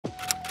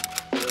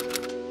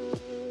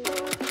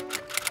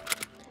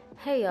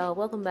Hey y'all,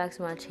 welcome back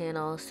to my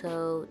channel.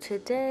 So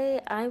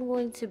today I'm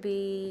going to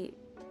be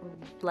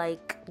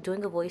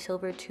doing a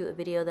voiceover to a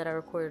video that I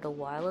recorded a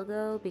while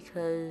ago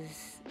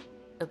because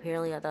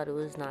apparently I thought it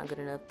was not good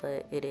enough,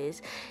 but it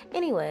is.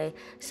 Anyway,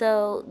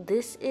 so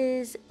this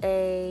is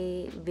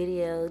a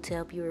video to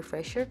help you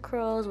refresh your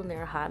curls when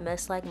they're a hot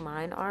mess like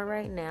mine are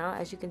right now.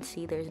 As you can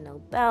see, there's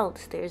no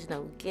bounce, there's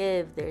no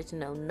give, there's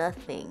no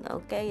nothing,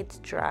 okay? It's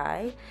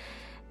dry.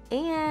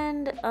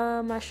 And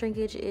my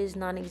shrinkage is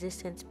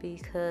non-existent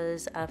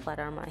because I flat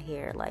iron my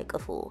hair like a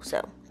fool.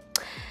 So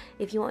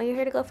if you want your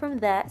hair to go from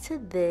that to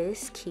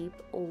this, keep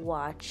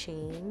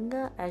watching.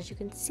 As you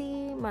can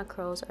see, my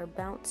curls are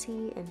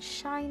bouncy and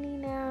shiny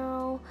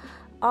now,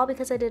 all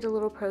because I did a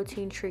little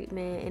protein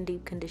treatment and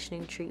deep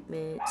conditioning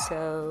treatment.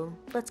 So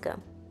let's go.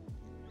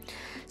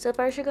 So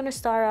first you're going to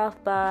start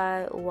off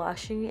by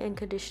washing and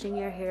conditioning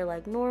your hair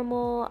like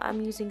normal.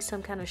 I'm using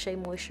some kind of Shea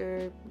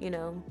moisture,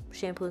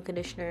 shampoo and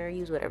conditioner.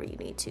 Use whatever you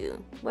need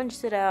to.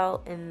 Rinse it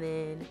out, and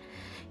then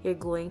you're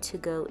going to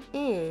go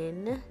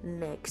in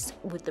next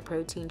with the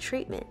protein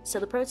treatment. So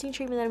the protein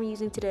treatment that I'm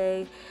using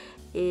today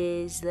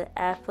is the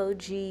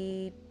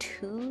Aphogee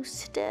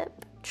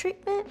two-step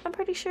treatment, I'm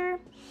pretty sure.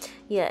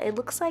 Yeah, it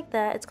looks like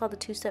that. It's called the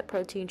two-step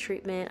protein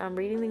treatment. I'm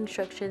reading the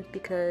instructions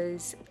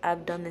because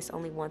I've done this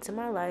only once in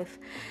my life.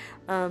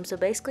 So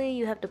basically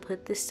you have to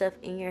put this stuff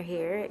in your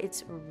hair.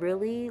 It's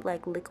really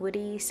like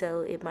liquidy,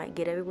 so it might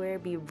get everywhere.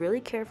 Be really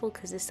careful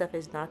because this stuff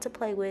is not to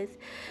play with.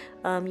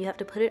 You have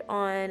to put it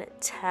on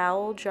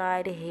towel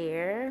dried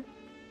hair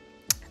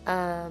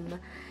and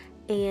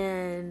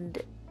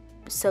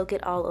soak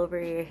it all over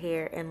your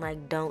hair,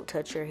 and don't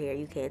touch your hair.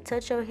 You can't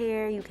touch your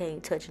hair, you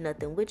can't touch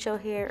nothing with your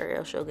hair, or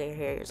else your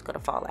hair is gonna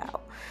fall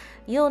out.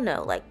 You'll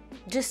know,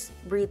 just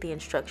read the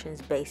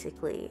instructions.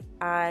 Basically,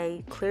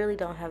 I clearly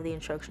don't have the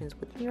instructions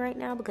with me right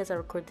now because I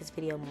recorded this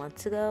video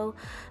months ago,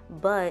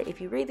 but if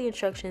you read the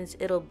instructions,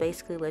 it'll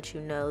basically let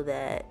you know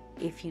that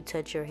if you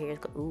touch your hair,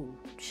 ooh,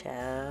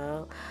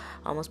 child,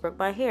 almost broke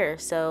my hair.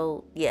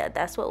 So yeah,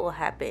 that's what will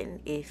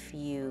happen if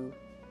you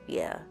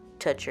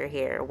touch your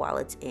hair while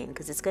it's in,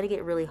 because it's gonna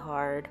get really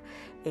hard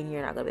and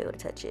you're not gonna be able to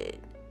touch it.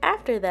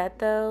 After that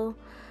though,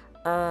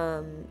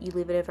 you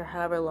leave it in for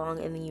however long,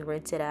 and then you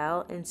rinse it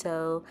out. And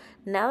so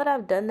now that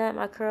I've done that,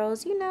 my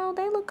curls, they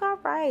look all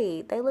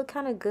right. They look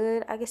kind of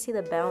good. I can see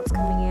the bounce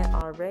coming in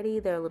already.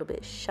 They're a little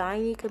bit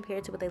shiny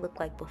compared to what they looked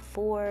like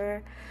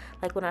before.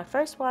 Like when I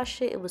first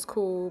washed it, it was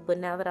cool, but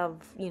now that I've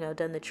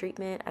done the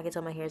treatment, I can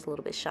tell my hair is a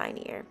little bit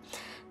shinier.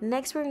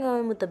 Next, we're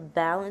going with the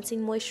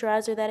balancing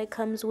moisturizer that it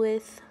comes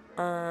with,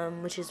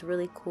 which is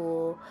really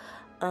cool.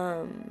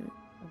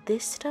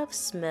 This stuff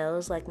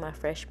smells like my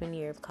freshman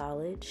year of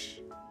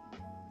college,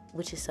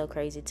 which is so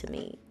crazy to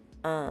me.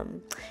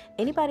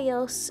 Anybody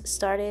else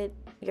started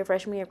your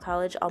freshman year of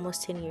college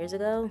almost 10 years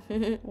ago?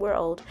 We're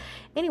old.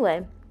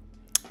 Anyway,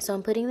 so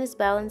I'm putting this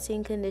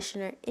balancing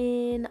conditioner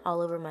in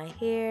all over my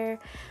hair.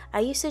 I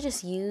used to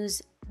just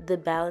use the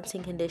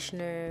balancing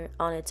conditioner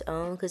on its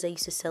own because I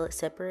used to sell it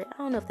separate. I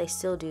don't know if they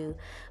still do,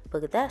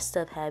 but that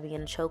stuff had me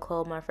in a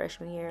chokehold my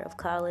freshman year of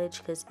college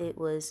because it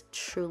was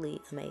truly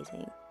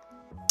amazing.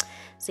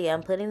 So yeah,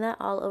 I'm putting that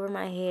all over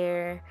my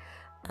hair,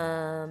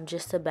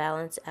 just to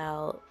balance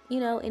out,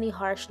 any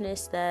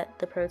harshness that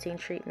the protein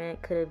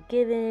treatment could have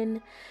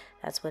given.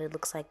 That's what it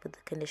looks like with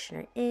the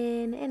conditioner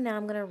in. And now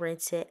I'm gonna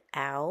rinse it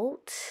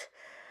out.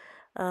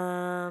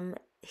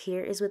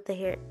 Here is with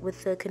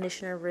the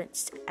conditioner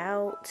rinsed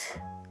out.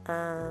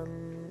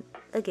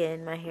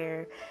 Again, my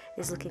hair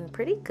is looking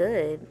pretty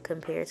good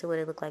compared to what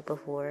it looked like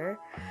before.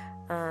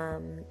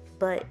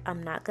 But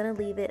I'm not gonna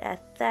leave it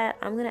at that.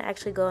 I'm gonna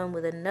actually go in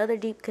with another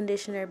deep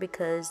conditioner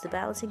because the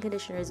balancing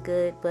conditioner is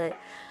good, but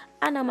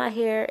I know my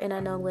hair and I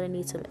know I'm gonna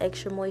need some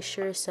extra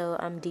moisture, so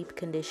I'm deep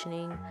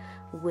conditioning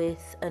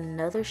with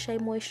another Shea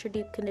Moisture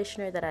deep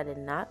conditioner that I did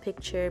not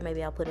picture.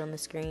 Maybe I'll put it on the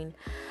screen.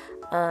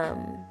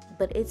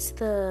 But it's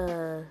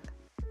the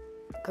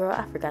girl,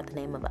 I forgot the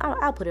name of it.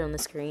 I'll put it on the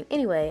screen.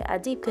 Anyway, I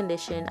deep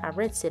condition, I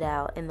rinsed it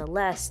out, and the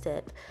last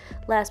step,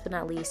 last but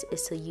not least,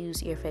 is to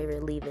use your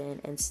favorite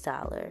leave-in and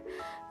styler.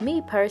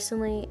 Me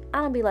personally, I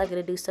don't be liking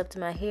to do stuff to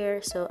my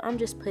hair, so I'm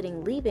just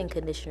putting leave-in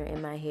conditioner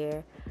in my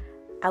hair.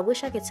 I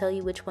wish I could tell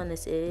you which one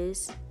this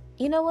is.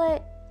 You know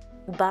what?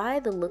 By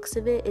the looks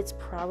of it, it's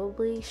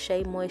probably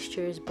Shea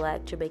Moisture's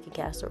Black Jamaican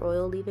Castor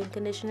Oil leave-in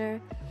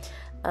conditioner,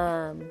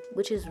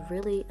 which is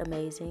really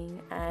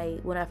amazing.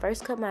 When I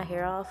first cut my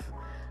hair off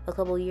a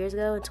couple years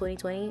ago in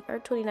 2020 or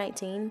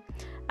 2019,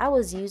 I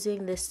was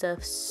using this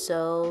stuff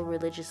so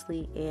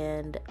religiously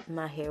and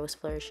my hair was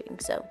flourishing.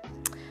 So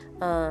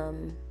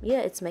yeah,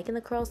 it's making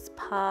the curls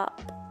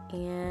pop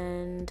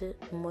and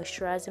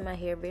moisturizing my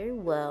hair very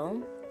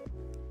well.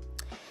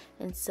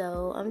 And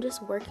so I'm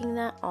just working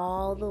that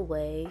all the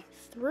way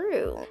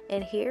through.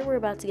 And here we're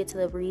about to get to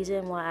the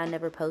reason why I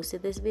never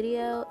posted this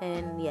video.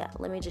 And yeah,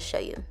 let me just show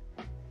you.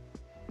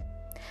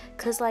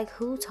 Cause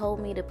who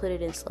told me to put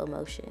it in slow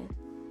motion?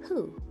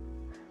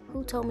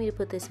 Who told me to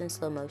put this in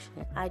slow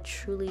motion? I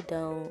truly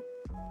don't.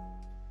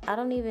 I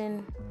don't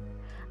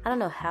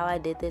know how I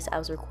did this. I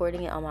was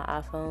recording it on my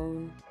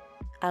iPhone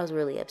I was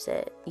really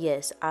upset.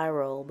 Yes, eye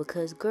roll,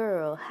 because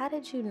girl, how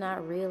did you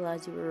not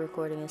realize you were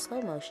recording in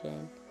slow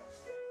motion?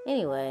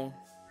 Anyway,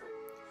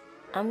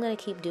 I'm gonna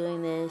keep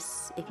doing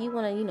this. If you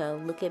wanna,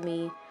 look at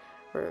me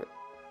for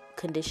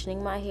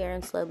conditioning my hair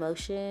in slow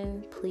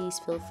motion, please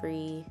feel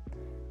free.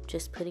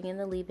 Just putting in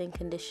the leave-in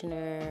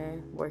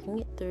conditioner, working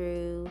it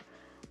through.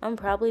 I'm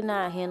probably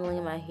not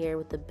handling my hair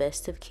with the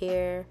best of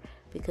care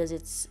because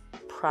it's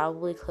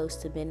probably close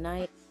to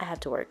midnight. I have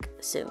to work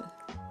soon.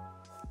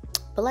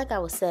 But like I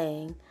was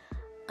saying,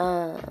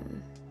 yeah,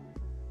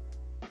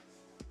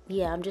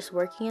 I'm just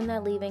working in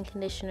that leave-in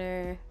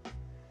conditioner,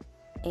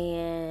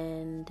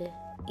 and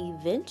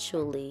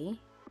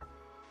eventually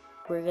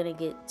we're gonna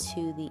get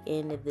to the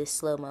end of this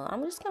slow-mo.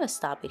 I'm just gonna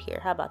stop it here.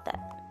 How about that?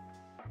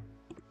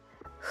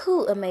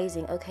 Whew,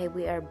 amazing. Okay,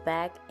 we are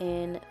back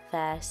in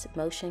fast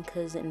motion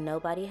because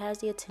nobody has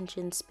the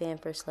attention span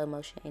for slow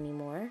motion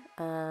anymore.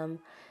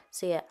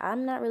 So yeah,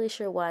 I'm not really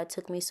sure why it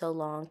took me so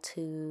long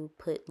to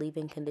put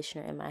leave-in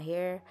conditioner in my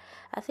hair.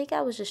 I think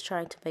I was just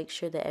trying to make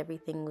sure that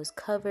everything was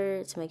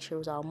covered, to make sure it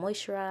was all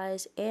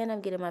moisturized, and I'm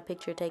getting my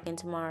picture taken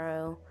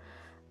tomorrow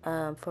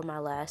for my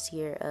last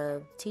year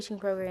of teaching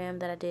program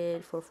that I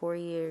did for 4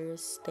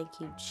 years.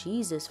 Thank you,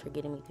 Jesus, for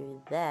getting me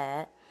through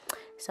that.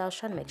 So I was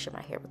trying to make sure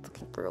my hair was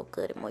looking real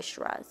good and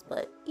moisturized.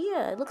 But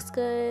yeah, it looks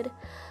good.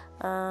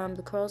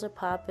 The curls are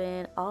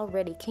popping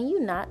already. Can you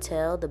not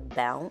tell the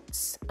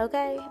bounce?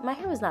 Okay, my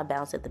hair was not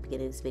bounced at the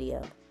beginning of this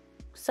video.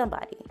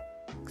 Somebody.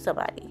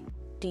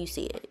 Do you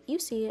see it? You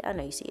see it. I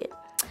know you see it.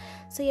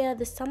 So yeah,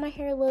 this is how my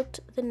hair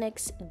looked the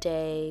next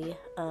day.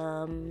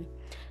 I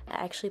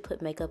actually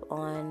put makeup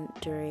on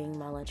during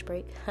my lunch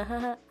break.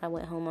 I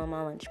went home on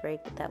my lunch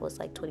break. That was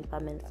like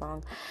 25 minutes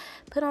long.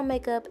 Put on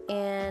makeup,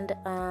 and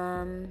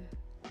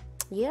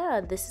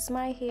yeah, this is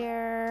my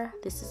hair.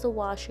 This is a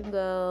wash and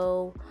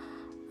go.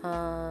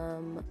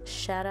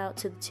 Shout out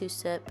to the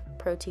 2-step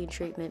protein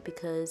treatment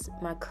because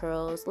my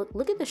curls,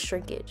 look at the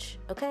shrinkage,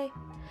 okay?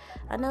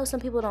 I know some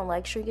people don't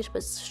like shrinkage,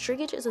 but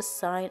shrinkage is a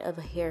sign of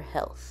hair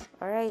health.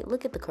 All right,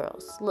 look at the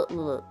curls. Look.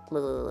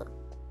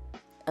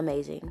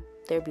 Amazing.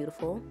 They're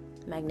beautiful,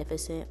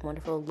 magnificent,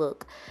 wonderful.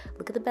 Look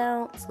at the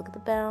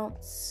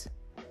bounce.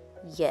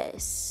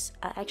 Yes,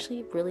 I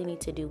actually really need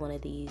to do one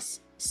of these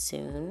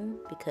soon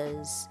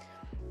because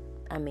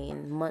I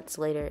mean, months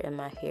later and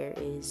my hair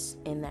is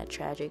in that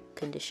tragic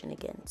condition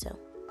again. So,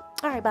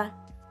 all right, bye.